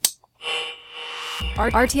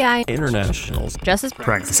RTI International's Justice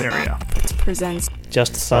Practice Area presents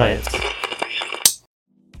Just Science.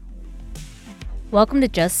 Welcome to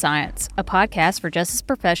Just Science, a podcast for justice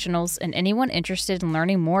professionals and anyone interested in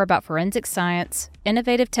learning more about forensic science,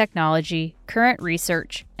 innovative technology, current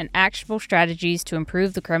research, and actionable strategies to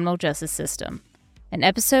improve the criminal justice system. In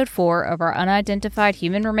Episode 4 of our Unidentified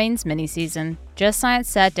Human Remains mini-season, Just Science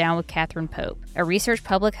sat down with Katharine Pope, a Research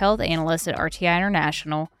Public Health Analyst at RTI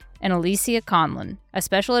International, and Elissia Conlon, a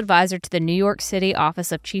Special Advisor to the New York City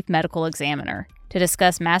Office of Chief Medical Examiner, to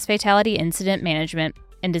discuss mass fatality incident management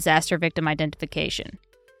and disaster victim identification.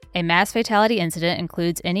 A mass fatality incident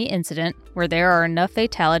includes any incident where there are enough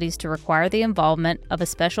fatalities to require the involvement of a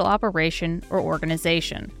special operation or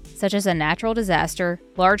organization, such as a natural disaster,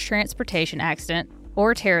 large transportation accident,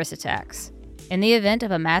 or terrorist attacks. In the event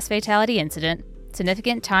of a mass fatality incident,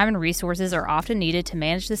 significant time and resources are often needed to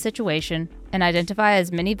manage the situation and identify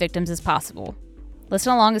as many victims as possible.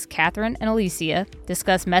 Listen along as Katharine and Elissia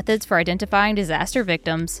discuss methods for identifying disaster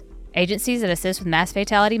victims, agencies that assist with mass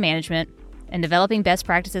fatality management, and developing best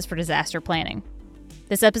practices for disaster planning.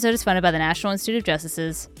 This episode is funded by the National Institute of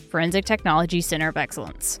Justice's Forensic Technology Center of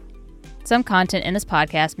Excellence. Some content in this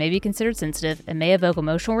podcast may be considered sensitive and may evoke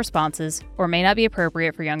emotional responses or may not be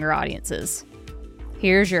appropriate for younger audiences.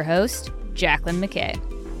 Here's your host, Jacqueline McKay.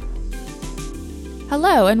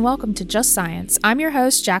 Hello and welcome to Just Science. I'm your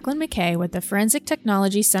host, Jacqueline McKay with the Forensic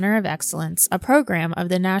Technology Center of Excellence, a program of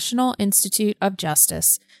the National Institute of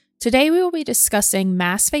Justice. Today we will be discussing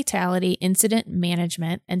mass fatality incident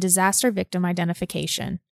management and disaster victim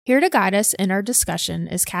identification. Here to guide us in our discussion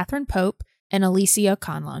is Katharine Pope and Elissia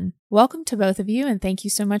Conlon. Welcome to both of you and thank you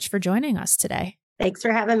so much for joining us today. Thanks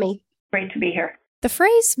for having me. Great to be here. The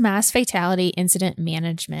phrase mass fatality incident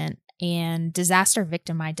management and disaster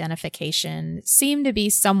victim identification seem to be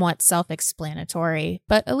somewhat self-explanatory,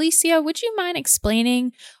 but Elissia, would you mind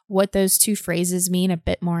explaining what those two phrases mean a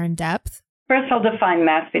bit more in depth? First, I'll define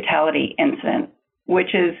mass fatality incident,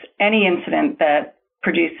 which is any incident that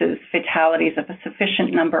produces fatalities of a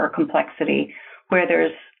sufficient number or complexity where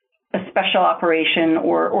there's a special operation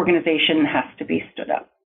or organization has to be stood up.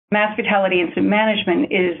 Mass fatality incident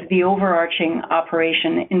management is the overarching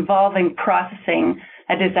operation involving processing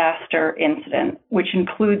a disaster incident, which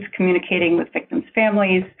includes communicating with victims'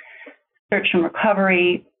 families, search and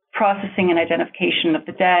recovery, processing and identification of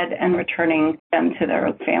the dead, and returning them to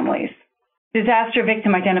their families. Disaster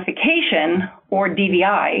victim identification, or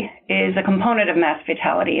DVI, is a component of mass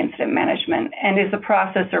fatality incident management and is the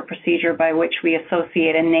process or procedure by which we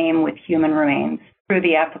associate a name with human remains through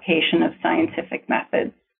the application of scientific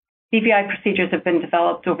methods. DVI procedures have been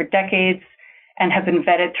developed over decades and have been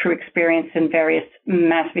vetted through experience in various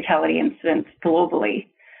mass fatality incidents globally.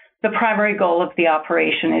 The primary goal of the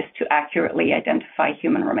operation is to accurately identify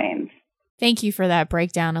human remains. Thank you for that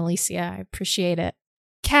breakdown, Elissia. I appreciate it.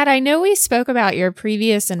 Kat, I know we spoke about your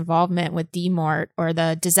previous involvement with DMORT, or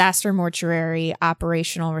the Disaster Mortuary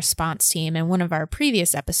Operational Response Team, in one of our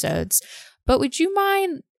previous episodes, but would you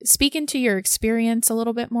mind speaking to your experience a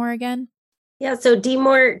little bit more again? Yeah, so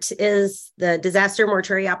DMORT is the Disaster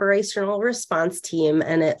Mortuary Operational Response Team,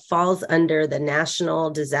 and it falls under the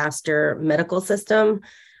National Disaster Medical System,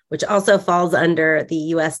 which also falls under the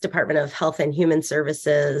U.S. Department of Health and Human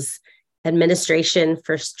Services Administration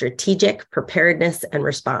for Strategic Preparedness and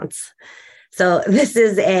Response. So this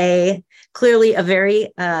is clearly a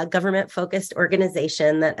very government-focused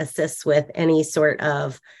organization that assists with any sort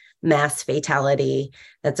of mass fatality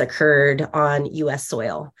that's occurred on U.S.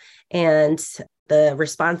 soil. And the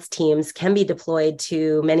response teams can be deployed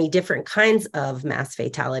to many different kinds of mass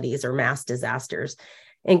fatalities or mass disasters,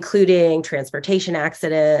 including transportation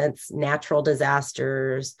accidents, natural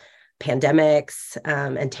disasters, pandemics,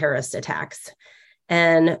 and terrorist attacks.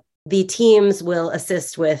 And the teams will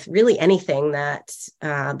assist with really anything that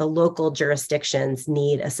the local jurisdictions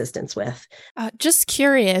need assistance with. Just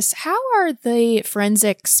curious, how are the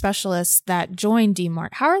forensic specialists that join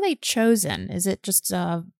DMORT, how are they chosen? Is it just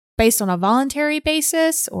based on a voluntary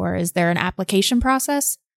basis, or is there an application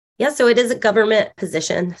process? Yeah, so it is a government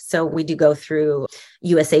position. So we do go through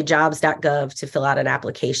usajobs.gov to fill out an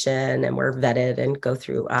application, and we're vetted and go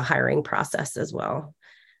through a hiring process as well.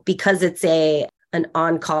 Because it's an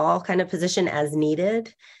on-call kind of position as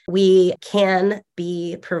needed, we can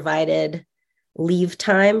be provided leave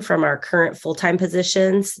time from our current full-time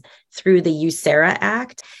positions through the USERRA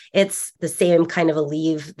Act. It's the same kind of a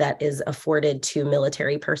leave that is afforded to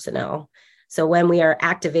military personnel. So when we are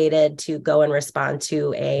activated to go and respond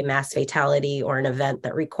to a mass fatality or an event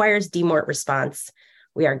that requires DMORT response,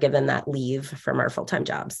 we are given that leave from our full-time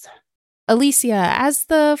jobs. Elissia, as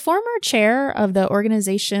the former chair of the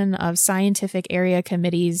Organization of Scientific Area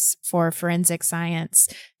Committees for Forensic Science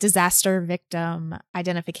Disaster Victim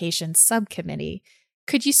Identification Subcommittee,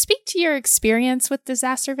 could you speak to your experience with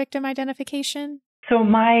disaster victim identification? So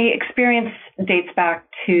my experience dates back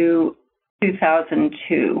to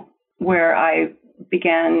 2002, where I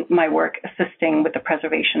began my work assisting with the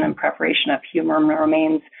preservation and preparation of human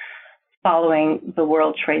remains following the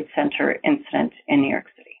World Trade Center incident in New York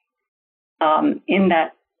City. In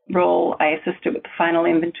that role, I assisted with the final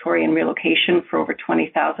inventory and relocation for over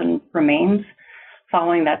 20,000 remains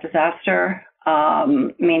following that disaster,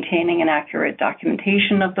 maintaining an accurate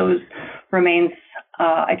documentation of those remains,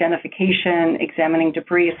 identification, examining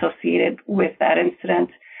debris associated with that incident,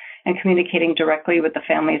 and communicating directly with the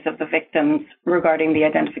families of the victims regarding the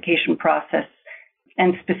identification process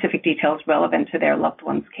and specific details relevant to their loved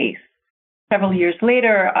one's case. Several years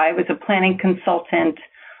later, I was a planning consultant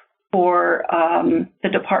for the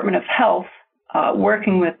Department of Health,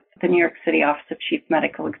 working with the New York City Office of Chief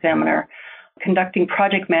Medical Examiner, conducting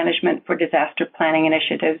project management for disaster planning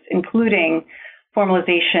initiatives, including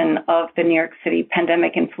formalization of the New York City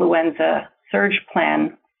pandemic influenza surge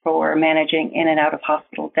plan for managing in and out of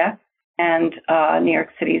hospital deaths, and New York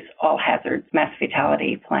City's all hazards mass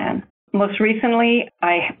fatality plan. Most recently,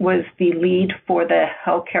 I was the lead for the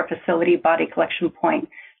healthcare facility body collection point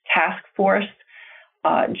task force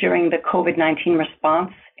during the COVID-19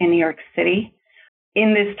 response in New York City.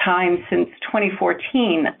 In this time, since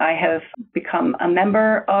 2014, I have become a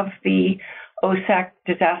member of the OSAC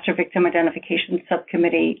Disaster Victim Identification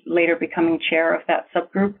Subcommittee, later becoming chair of that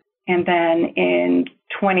subgroup. And then in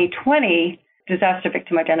 2020, Disaster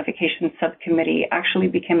Victim Identification Subcommittee actually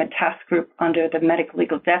became a task group under the Medical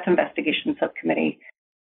Legal Death Investigation Subcommittee.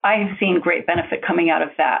 I have seen great benefit coming out of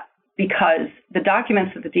that because the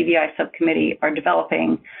documents that the DVI subcommittee are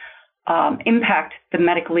developing impact the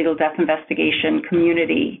medical legal death investigation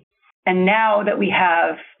community. And now that we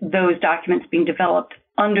have those documents being developed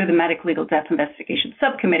under the Medical Legal Death Investigation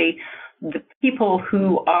Subcommittee, the people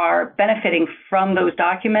who are benefiting from those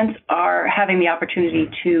documents are having the opportunity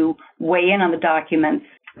to weigh in on the documents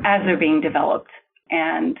as they're being developed.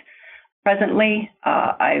 And presently,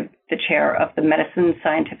 I'm the chair of the Medicine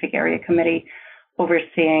Scientific Area Committee,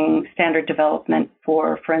 overseeing standard development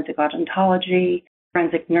for forensic odontology,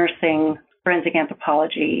 forensic nursing, forensic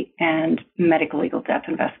anthropology, and medical legal death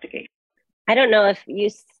investigation. I don't know if you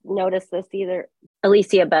noticed this either,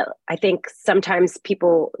 Elissia, but I think sometimes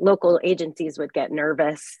local agencies would get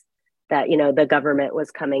nervous that, the government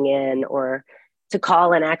was coming in, or to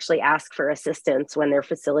call and actually ask for assistance when their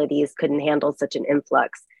facilities couldn't handle such an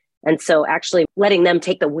influx. And so actually letting them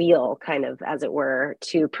take the wheel, kind of, as it were,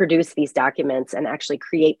 to produce these documents and actually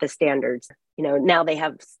create the standards. Now they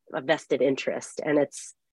have a vested interest, and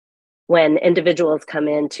it's when individuals come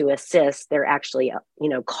in to assist, they're actually,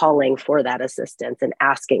 calling for that assistance and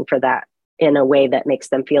asking for that in a way that makes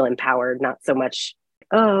them feel empowered, not so much,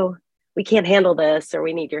 oh, we can't handle this, or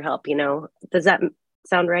we need your help. Does that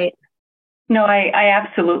sound right? No, I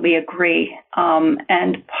absolutely agree.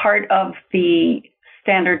 And part of the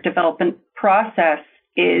standard development process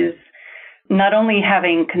is not only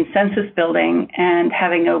having consensus building and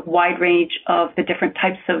having a wide range of the different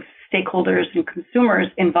types of stakeholders and consumers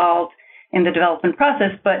involved in the development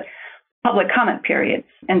process, but public comment periods.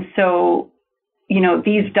 And so,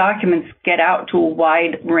 these documents get out to a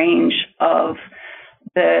wide range of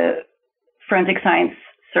the forensic science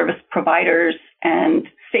service providers and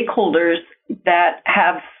stakeholders that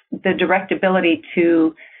have the direct ability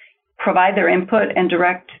to provide their input and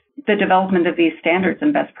direct the development of these standards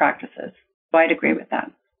and best practices. So I'd agree with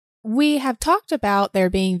that. We have talked about there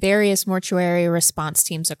being various mortuary response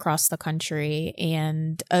teams across the country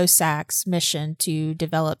and OSAC's mission to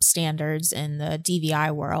develop standards in the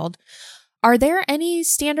DVI world. Are there any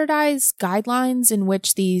standardized guidelines in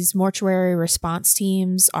which these mortuary response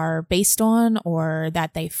teams are based on, or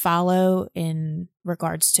that they follow in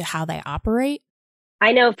regards to how they operate?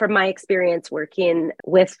 I know from my experience working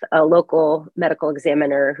with a local medical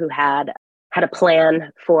examiner who had a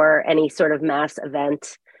plan for any sort of mass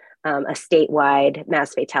event, a statewide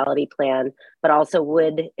mass fatality plan, but also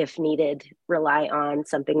would, if needed, rely on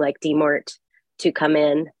something like DMORT to come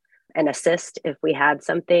in and assist if we had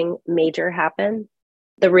something major happen.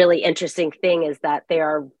 The really interesting thing is that they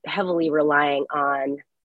are heavily relying on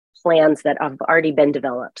plans that have already been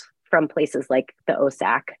developed from places like the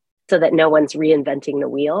OSAC, so that no one's reinventing the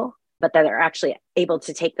wheel, but that they're actually able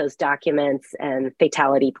to take those documents and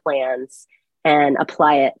fatality plans and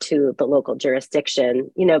apply it to the local jurisdiction,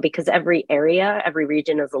 because every area, every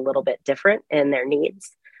region is a little bit different in their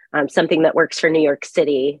needs. Something that works for New York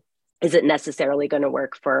City isn't necessarily going to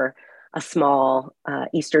work for a small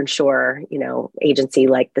Eastern Shore, agency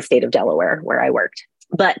like the state of Delaware, where I worked.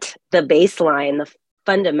 But the baseline, the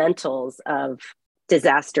fundamentals of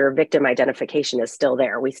disaster victim identification is still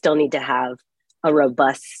there. We still need to have a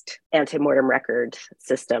robust antemortem record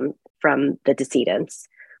system from the decedents.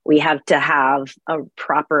 We have to have a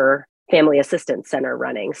proper family assistance center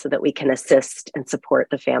running so that we can assist and support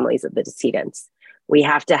the families of the decedents. We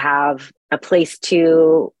have to have a place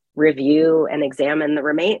to review and examine the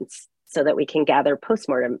remains so that we can gather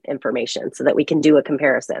postmortem information, so that we can do a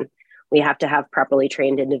comparison. We have to have properly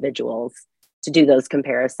trained individuals to do those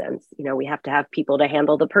comparisons. We have to have people to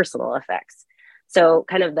handle the personal effects. So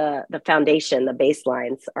kind of the foundation, the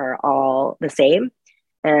baselines are all the same.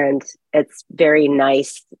 And it's very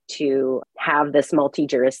nice to have this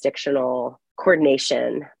multi-jurisdictional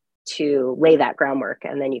coordination to lay that groundwork,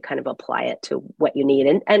 and then you kind of apply it to what you need.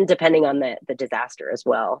 And depending on the disaster as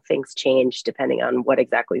well, things change depending on what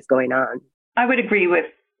exactly is going on. I would agree with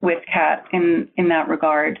Kat in that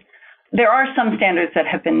regard. There are some standards that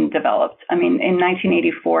have been developed. I mean, in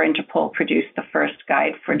 1984, Interpol produced the first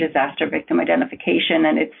guide for disaster victim identification,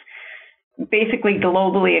 and it's basically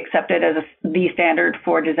globally accepted as the standard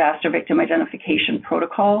for disaster victim identification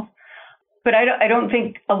protocol. But I don't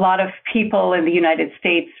think a lot of people in the United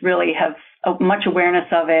States really have much awareness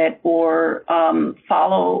of it or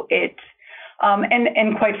follow it.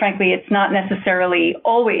 And quite frankly, it's not necessarily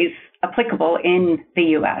always applicable in the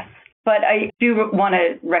U.S. But I do want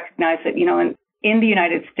to recognize that, in the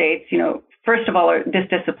United States, first of all, this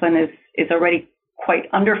discipline is already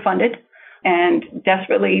quite underfunded and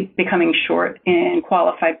desperately becoming short in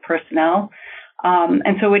qualified personnel.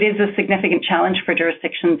 And so it is a significant challenge for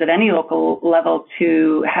jurisdictions at any local level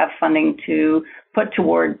to have funding to put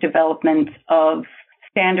toward development of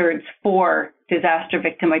standards for disaster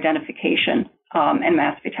victim identification and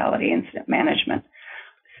mass fatality incident management.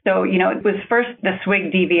 So, it was first the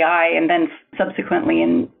SWIG DVI and then subsequently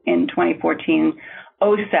in 2014,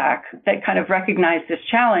 OSAC that kind of recognized this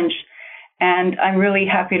challenge. And I'm really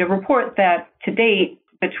happy to report that to date,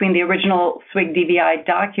 between the original SWIG DVI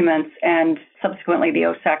documents and subsequently the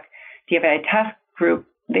OSAC DVI task group,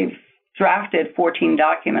 they've drafted 14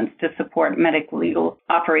 documents to support medical legal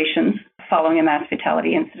operations following a mass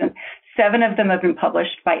fatality incident. 7 of them have been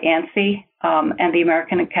published by ANSI and the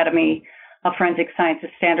American Academy of Forensic Sciences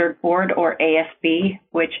Standard Board, or ASB,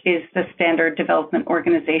 which is the standard development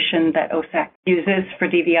organization that OSAC uses for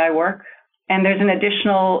DVI work. And there's an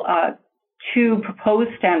additional 2 proposed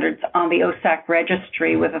standards on the OSAC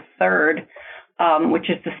registry, with a third, which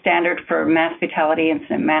is the standard for mass fatality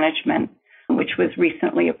incident management, which was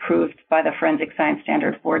recently approved by the Forensic Science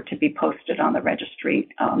Standard Board to be posted on the registry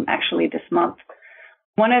actually this month.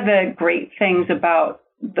 One of the great things about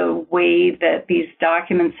the way that these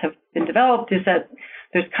documents have been developed is that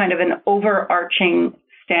there's kind of an overarching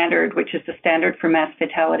standard, which is the standard for mass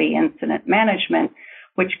fatality incident management,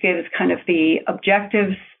 which gives kind of the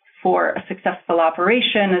objectives for a successful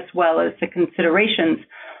operation, as well as the considerations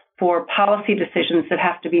for policy decisions that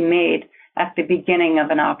have to be made at the beginning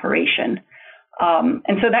of an operation.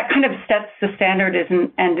 And so that kind of sets the standard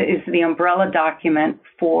and is the umbrella document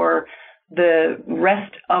for the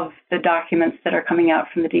rest of the documents that are coming out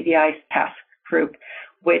from the DVI task group,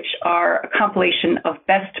 which are a compilation of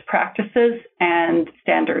best practices and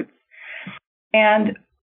standards. And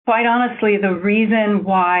quite honestly, the reason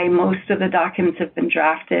why most of the documents have been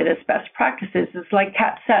drafted as best practices is, like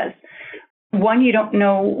Kat says, one, you don't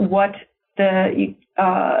know what the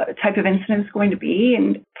type of incident is going to be,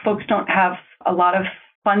 and folks don't have a lot of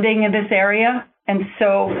funding in this area. And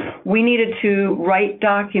so we needed to write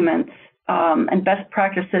documents and best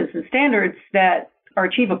practices and standards that are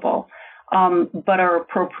achievable, but are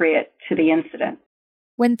appropriate to the incident.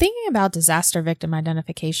 When thinking about disaster victim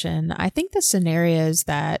identification, I think the scenarios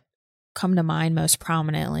that come to mind most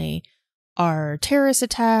prominently are terrorist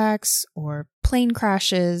attacks or plane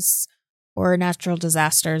crashes or natural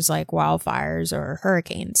disasters like wildfires or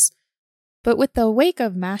hurricanes. But with the wake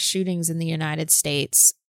of mass shootings in the United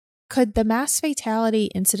States, could the mass fatality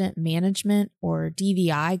incident management or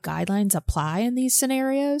DVI guidelines apply in these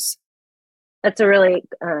scenarios? That's a really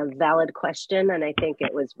valid question, and I think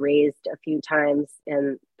it was raised a few times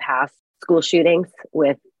in past school shootings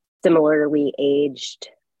with similarly aged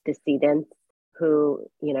decedents who,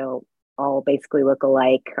 all basically look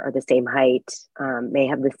alike, are the same height, may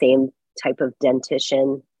have the same type of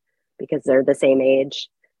dentition because they're the same age,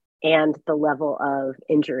 and the level of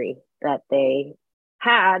injury that they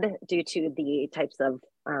had due to the types of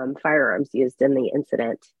firearms used in the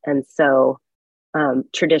incident. And so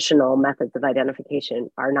traditional methods of identification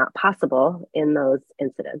are not possible in those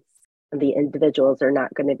incidents. the individuals are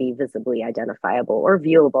not going to be visibly identifiable or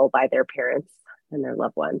viewable by their parents and their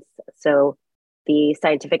loved ones. So the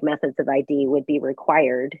scientific methods of ID would be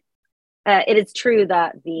required. It is true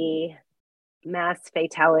that the mass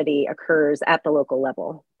fatality occurs at the local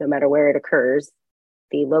level. No matter where it occurs,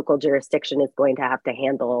 the local jurisdiction is going to have to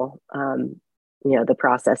handle the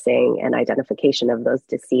processing and identification of those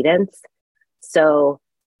decedents. So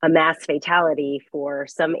a mass fatality for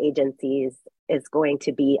some agencies is going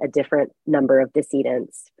to be a different number of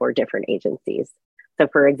decedents for different agencies. So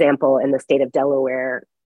for example, in the state of Delaware,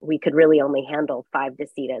 we could really only handle 5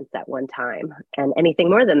 decedents at one time. And anything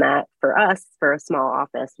more than that for us, for a small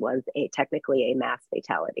office, was technically a mass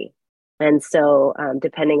fatality. And so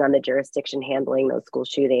depending on the jurisdiction handling those school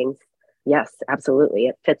shootings, yes, absolutely,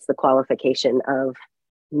 it fits the qualification of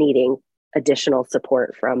needing additional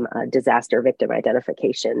support from disaster victim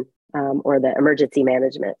identification or the emergency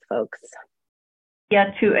management folks.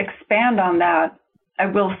 Yeah, to expand on that, I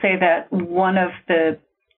will say that one of the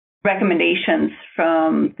recommendations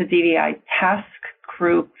from the DVI task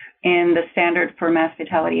group in the standard for mass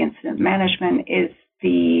fatality incident management is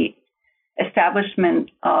the establishment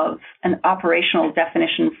of an operational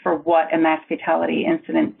definition for what a mass fatality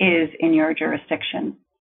incident is in your jurisdiction.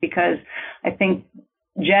 Because I think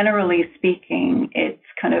generally speaking, it's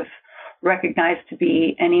kind of recognized to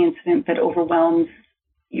be any incident that overwhelms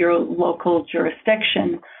your local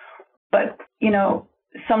jurisdiction. But,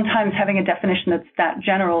 sometimes having a definition that's that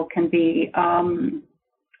general can be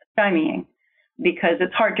stymieing, because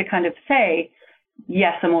it's hard to kind of say,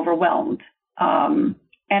 yes, I'm overwhelmed. And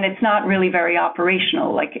it's not really very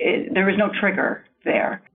operational, there is no trigger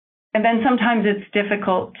there. And then sometimes it's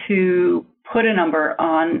difficult to put a number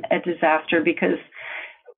on a disaster, because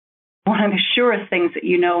one of the surest things that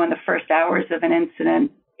in the first hours of an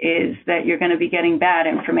incident is that you're going to be getting bad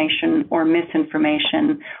information or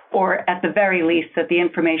misinformation, or at the very least that the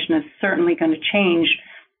information is certainly going to change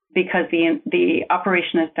because the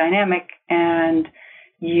operation is dynamic and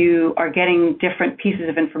you are getting different pieces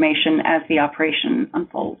of information as the operation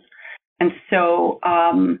unfolds. And so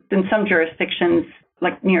in some jurisdictions,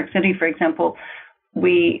 like New York City, for example,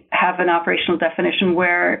 we have an operational definition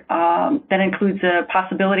where that includes a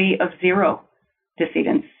possibility of 0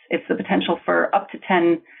 decedents. It's the potential for up to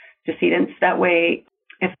 10 decedents. That way,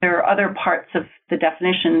 if there are other parts of the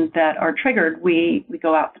definition that are triggered, we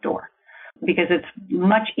go out the door, because it's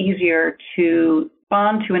much easier to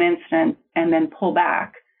respond to an incident and then pull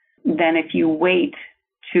back than if you wait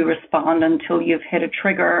to respond until you've hit a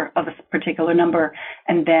trigger of a particular number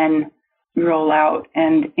and then roll out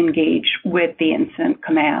and engage with the incident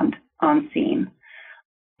command on scene.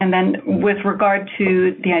 And then with regard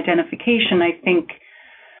to the identification, I think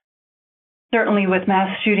certainly with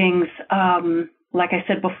mass shootings, like I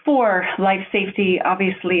said before, life safety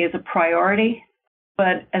obviously is a priority.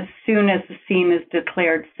 But as soon as the scene is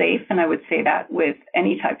declared safe, and I would say that with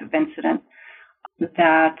any type of incident,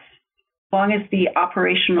 that as long as the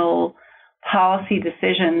operational policy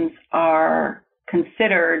decisions are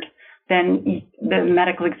considered, then the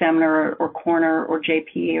medical examiner or coroner or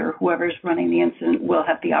JP or whoever's running the incident will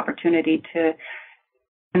have the opportunity to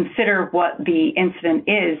consider what the incident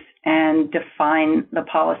is and define the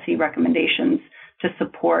policy recommendations to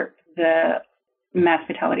support the mass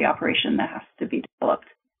fatality operation that has to be developed.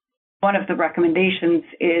 One of the recommendations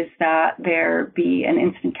is that there be an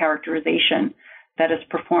incident characterization that is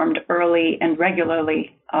performed early and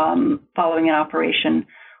regularly following an operation,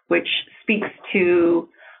 which speaks to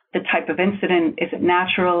the type of incident. Is it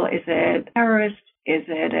natural? Is it terrorist? Is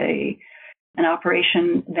it an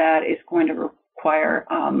operation that is going to require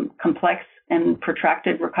complex and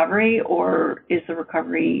protracted recovery, or is the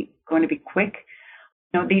recovery going to be quick?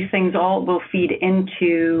 These things all will feed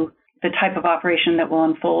into the type of operation that will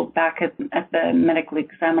unfold back at the medical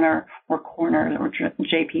examiner or coroner or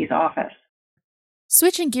JP's office.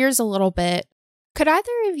 Switching gears a little bit, could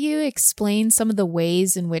either of you explain some of the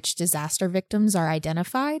ways in which disaster victims are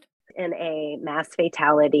identified? In a mass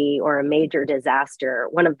fatality or a major disaster,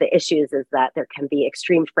 one of the issues is that there can be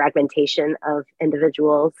extreme fragmentation of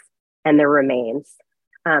individuals and their remains.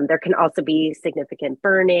 There can also be significant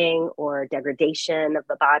burning or degradation of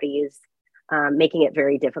the bodies, making it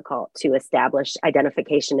very difficult to establish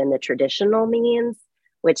identification in the traditional means,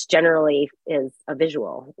 which generally is a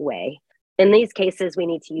visual way. In these cases, we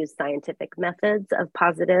need to use scientific methods of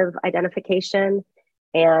positive identification,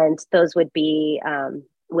 and those would be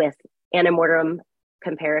with antemortem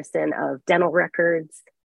comparison of dental records,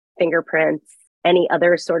 fingerprints, any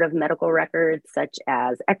other sort of medical records, such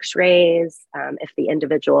as x-rays, if the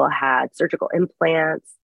individual had surgical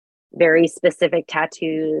implants, very specific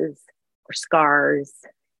tattoos or scars,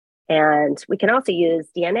 And we can also use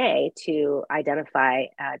DNA to identify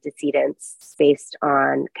decedents based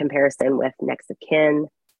on comparison with next of kin,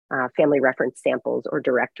 family reference samples, or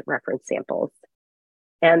direct reference samples.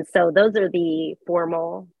 And so those are the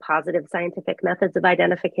formal positive scientific methods of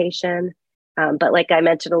identification. But like I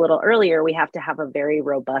mentioned a little earlier, we have to have a very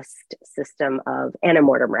robust system of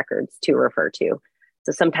antemortem records to refer to.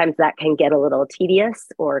 So sometimes that can get a little tedious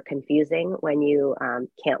or confusing when you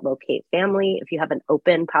can't locate family. If you have an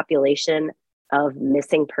open population of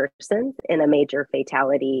missing persons in a major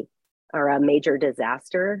fatality or a major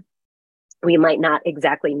disaster, we might not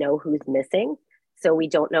exactly know who's missing. So we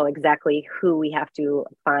don't know exactly who we have to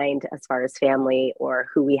find as far as family or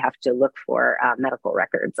who we have to look for medical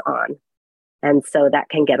records on. And so that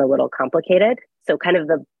can get a little complicated. So kind of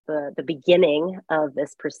the beginning of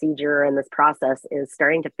this procedure and this process is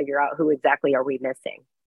starting to figure out who exactly are we missing.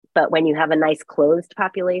 But when you have a nice closed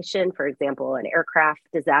population, for example, an aircraft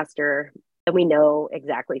disaster, then we know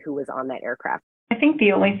exactly who was on that aircraft. I think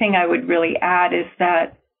the only thing I would really add is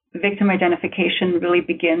that victim identification really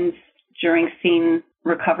begins during scene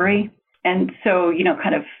recovery. And so,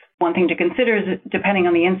 kind of one thing to consider is that depending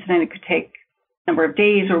on the incident, it could take a number of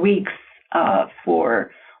days or weeks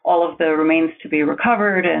for all of the remains to be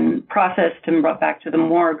recovered and processed and brought back to the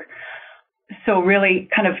morgue. So really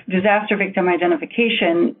kind of disaster victim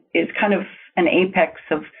identification is kind of an apex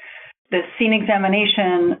of the scene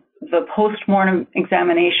examination, the post-mortem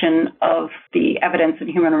examination of the evidence and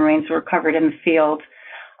human remains recovered in the field,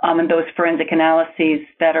 and those forensic analyses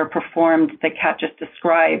that are performed that Kat just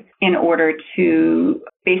described in order to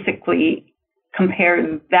basically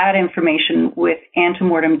compare that information with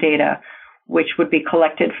antemortem data, which would be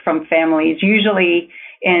collected from families, usually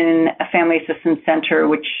in a family assistance center,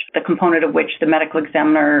 which the component of which the medical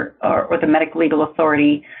examiner or the medical legal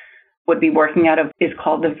authority would be working out of is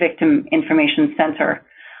called the Victim Information Center.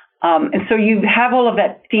 And so you have all of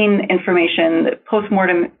that scene information, the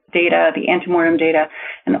postmortem data, the antemortem data,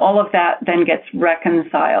 and all of that then gets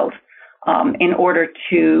reconciled in order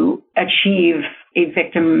to achieve a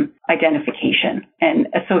victim identification and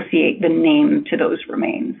associate the name to those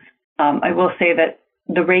remains. I will say that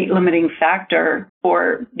the rate limiting factor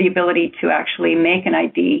for the ability to actually make an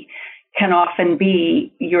ID can often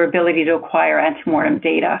be your ability to acquire antemortem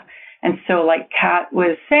data. And so like Kat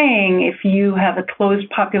was saying, if you have a closed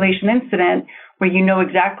population incident where you know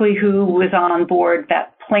exactly who was on board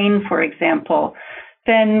that plane, for example,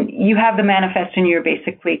 then you have the manifest and you're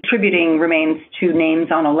basically attributing remains to names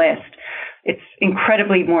on a list. It's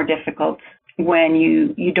incredibly more difficult when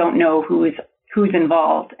you don't know who's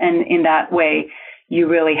involved. And in that way, you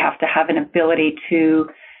really have to have an ability to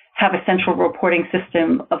have a central reporting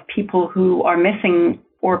system of people who are missing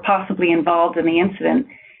or possibly involved in the incident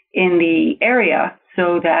in the area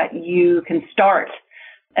so that you can start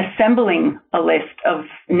assembling a list of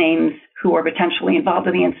names who are potentially involved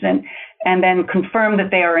in the incident and then confirm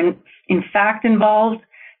that they are in fact involved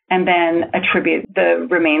and then attribute the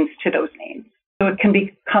remains to those names. So it can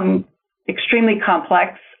become extremely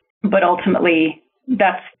complex, but ultimately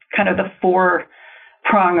that's kind of the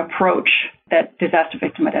four-prong approach that disaster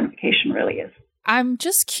victim identification really is. I'm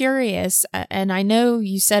just curious, and I know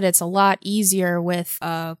you said it's a lot easier with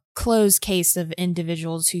a closed case of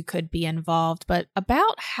individuals who could be involved, but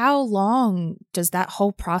about how long does that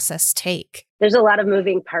whole process take? There's a lot of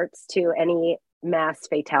moving parts to any mass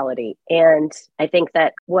fatality. And I think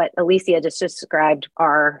that what Elissia just described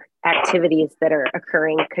are activities that are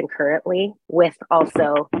occurring concurrently with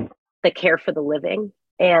also the care for the living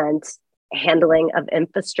and handling of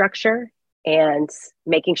infrastructure and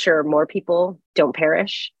making sure more people don't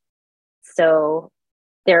perish. So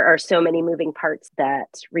there are so many moving parts that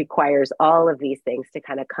requires all of these things to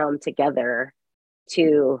kind of come together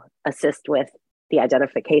to assist with the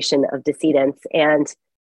identification of decedents. And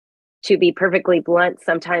to be perfectly blunt,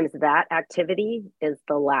 sometimes that activity is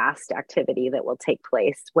the last activity that will take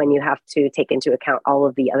place when you have to take into account all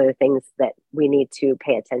of the other things that we need to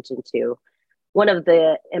pay attention to. One of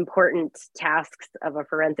the important tasks of a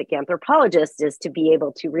forensic anthropologist is to be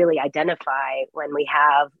able to really identify when we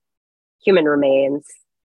have human remains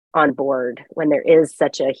on board. When there is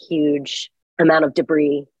such a huge amount of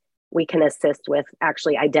debris, we can assist with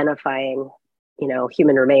actually identifying,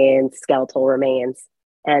 human remains, skeletal remains,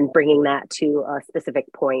 and bringing that to a specific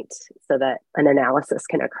point so that an analysis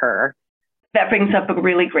can occur. That brings up a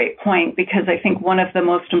really great point, because I think one of the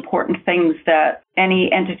most important things that any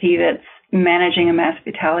entity that's managing a mass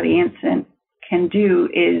fatality incident can do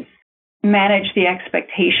is manage the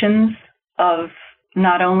expectations of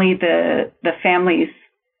not only the families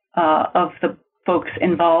of the folks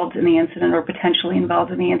involved in the incident or potentially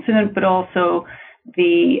involved in the incident, but also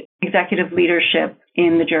the executive leadership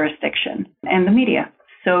in the jurisdiction and the media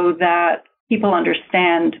so that people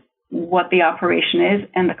understand what the operation is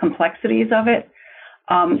and the complexities of it,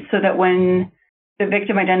 so that when the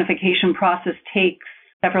victim identification process takes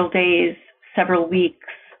several days, several weeks,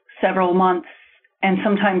 several months, and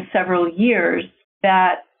sometimes several years,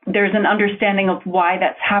 that there's an understanding of why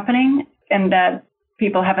that's happening and that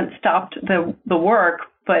people haven't stopped the work,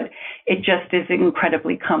 but it just is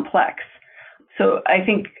incredibly complex. So I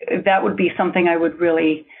think that would be something I would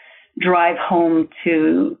really drive home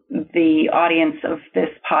to the audience of this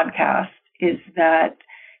podcast, is that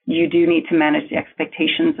you do need to manage the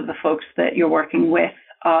expectations of the folks that you're working with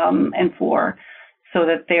and for, so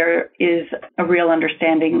that there is a real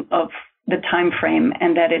understanding of the time frame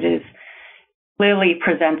and that it is clearly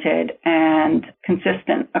presented and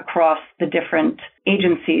consistent across the different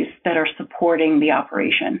agencies that are supporting the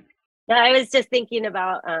operation. I was just thinking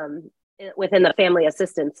about within the Family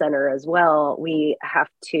Assistance Center as well, we have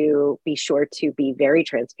to be sure to be very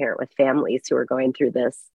transparent with families who are going through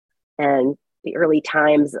this. And the early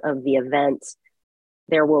times of the event,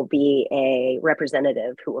 there will be a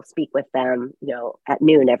representative who will speak with them, at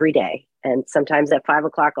noon every day, and sometimes at 5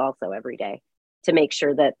 o'clock also every day, to make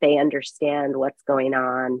sure that they understand what's going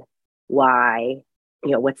on, why,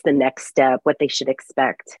 what's the next step, what they should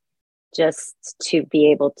expect, just to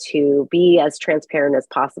be able to be as transparent as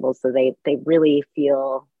possible so they really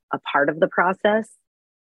feel a part of the process,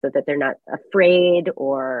 so that they're not afraid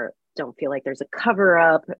or don't feel like there's a cover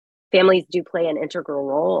up. Families do play an integral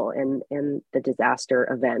role in the disaster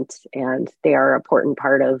event, and they are an important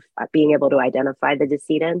part of being able to identify the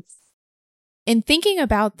decedents. In thinking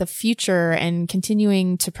about the future and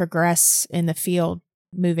continuing to progress in the field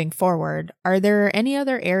moving forward, are there any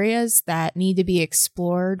other areas that need to be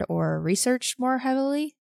explored or researched more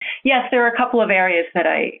heavily? Yes, there are a couple of areas that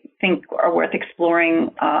I think are worth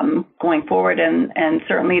exploring going forward, and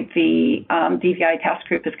certainly the DVI task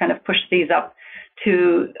group has kind of pushed these up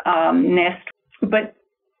to NIST. But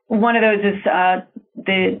one of those is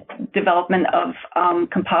the development of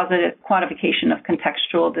composite quantification of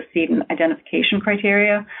contextual decedent identification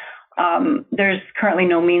criteria. There's currently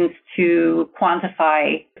no means to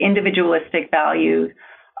quantify individualistic value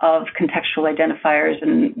of contextual identifiers,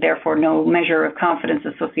 and therefore no measure of confidence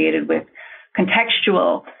associated with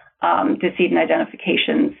contextual decedent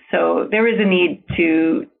identifications. So there is a need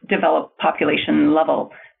to develop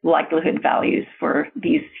population-level likelihood values for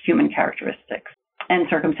these human characteristics and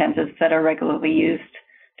circumstances that are regularly used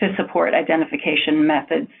to support identification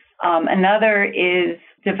methods. Another is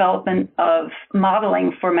development of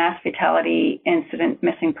modeling for mass fatality incident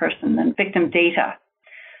missing person and victim data.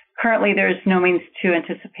 Currently, there's no means to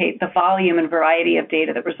anticipate the volume and variety of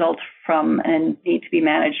data that results from and need to be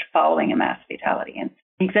managed following a mass fatality. And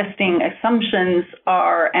existing assumptions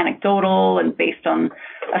are anecdotal and based on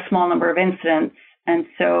a small number of incidents. And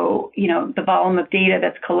so, the volume of data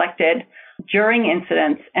that's collected during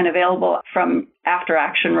incidents and available from after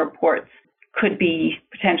action reports could be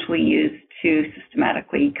potentially used to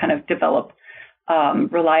systematically kind of develop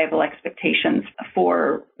reliable expectations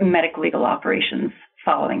for medical legal operations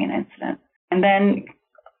following an incident. And then,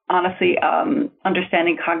 honestly,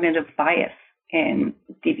 understanding cognitive bias in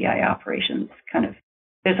DVI operations.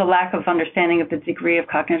 There's a lack of understanding of the degree of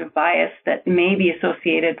cognitive bias that may be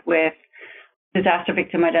associated with disaster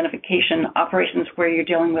victim identification operations where you're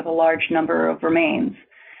dealing with a large number of remains.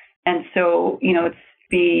 And so, it's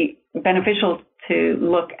be beneficial to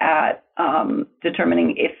look at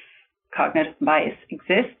determining if cognitive bias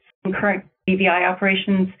exists in current DVI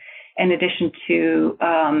operations, in addition to,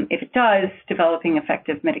 if it does, developing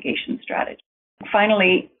effective mitigation strategies.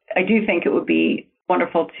 Finally, I do think it would be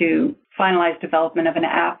wonderful to finalize development of an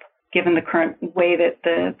app, given the current way that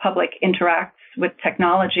the public interacts with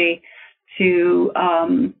technology, to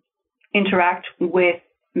interact with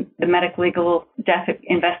the medical legal death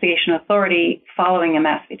investigation authority following a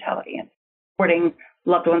mass fatality and reporting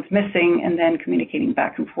loved ones missing and then communicating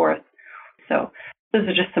back and forth. So those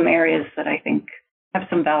are just some areas that I think have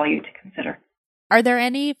some value to consider. Are there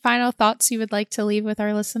any final thoughts you would like to leave with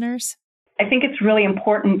our listeners? I think it's really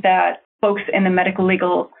important that folks in the medical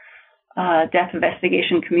legal death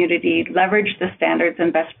investigation community leverage the standards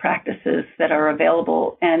and best practices that are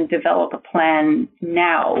available and develop a plan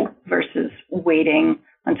now versus waiting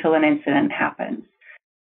until an incident happens.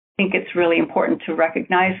 I think it's really important to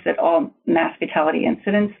recognize that all mass fatality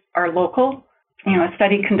incidents are local. A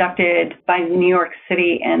study conducted by New York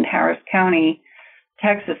City and Harris County,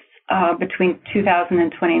 Texas, between 2000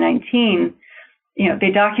 and 2019,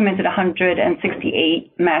 they documented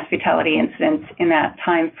 168 mass fatality incidents in that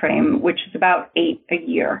time frame, which is about 8 a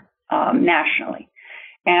year nationally.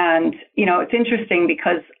 And, it's interesting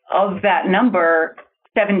because of that number,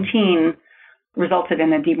 17 resulted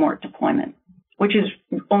in a DMORT deployment, which is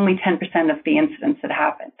only 10% of the incidents that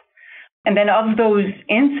happened. And then of those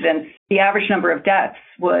incidents, the average number of deaths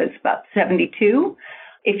was about 72.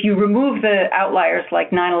 If you remove the outliers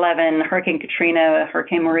like 9/11, Hurricane Katrina,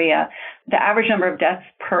 Hurricane Maria, the average number of deaths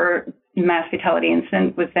per mass fatality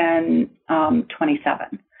incident was then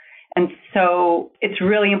 27. And so it's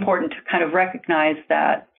really important to kind of recognize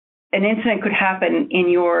that an incident could happen in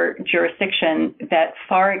your jurisdiction that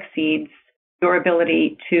far exceeds your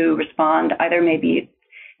ability to respond, either maybe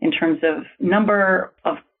in terms of number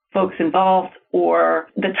of folks involved or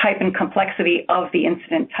the type and complexity of the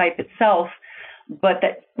incident type itself, but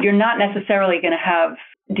that you're not necessarily going to have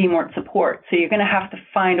DMORT support. So you're going to have to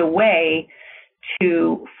find a way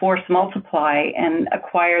to force multiply and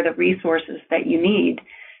acquire the resources that you need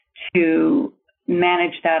to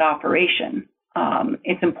manage that operation.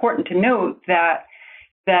 It's important to note that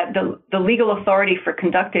the legal authority for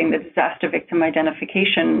conducting the disaster victim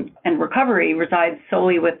identification and recovery resides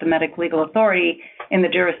solely with the medical legal authority in the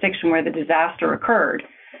jurisdiction where the disaster occurred.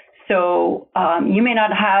 So you may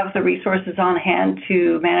not have the resources on hand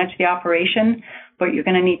to manage the operation, but you're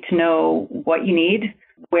going to need to know what you need,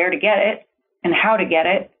 where to get it, and how to get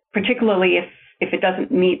it, particularly if it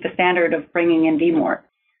doesn't meet the standard of bringing in DMORT.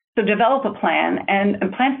 So develop a plan and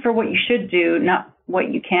plan for what you should do, not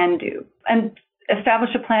what you can do. And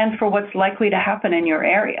establish a plan for what's likely to happen in your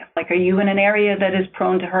area. Like, are you in an area that is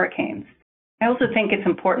prone to hurricanes? I also think it's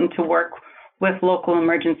important to work with local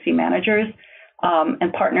emergency managers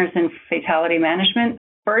and partners in fatality management.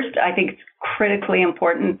 First, I think it's critically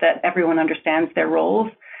important that everyone understands their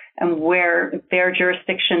roles and where their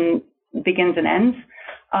jurisdiction begins and ends,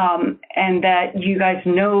 and that you guys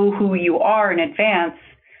know who you are in advance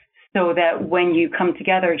so that when you come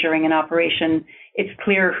together during an operation, it's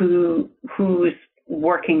clear who's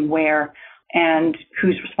working where and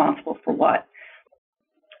who's responsible for what.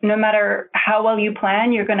 No matter how well you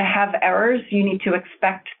plan, you're going to have errors. You need to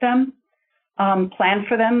expect them, plan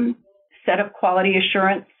for them, set up quality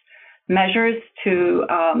assurance measures to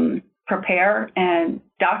prepare and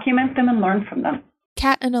document them and learn from them.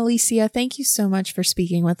 Kat and Elissia, thank you so much for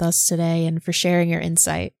speaking with us today and for sharing your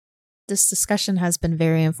insight. This discussion has been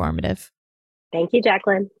very informative. Thank you,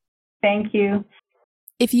 Jacqueline. Thank you.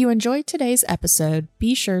 If you enjoyed today's episode,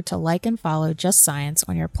 be sure to like and follow Just Science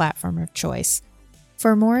on your platform of choice.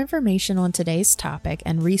 For more information on today's topic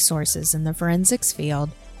and resources in the forensics field,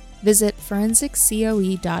 visit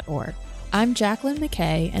forensiccoe.org. I'm Jacqueline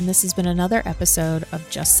McKay, and this has been another episode of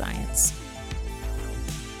Just Science.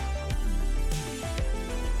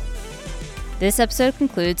 This episode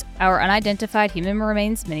concludes our Unidentified Human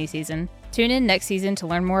Remains mini-season. Tune in next season to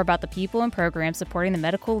learn more about the people and programs supporting the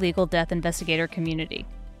medical legal death investigator community.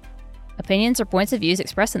 Opinions or points of views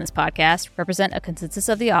expressed in this podcast represent a consensus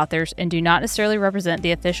of the authors and do not necessarily represent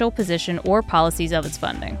the official position or policies of its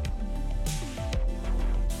funding.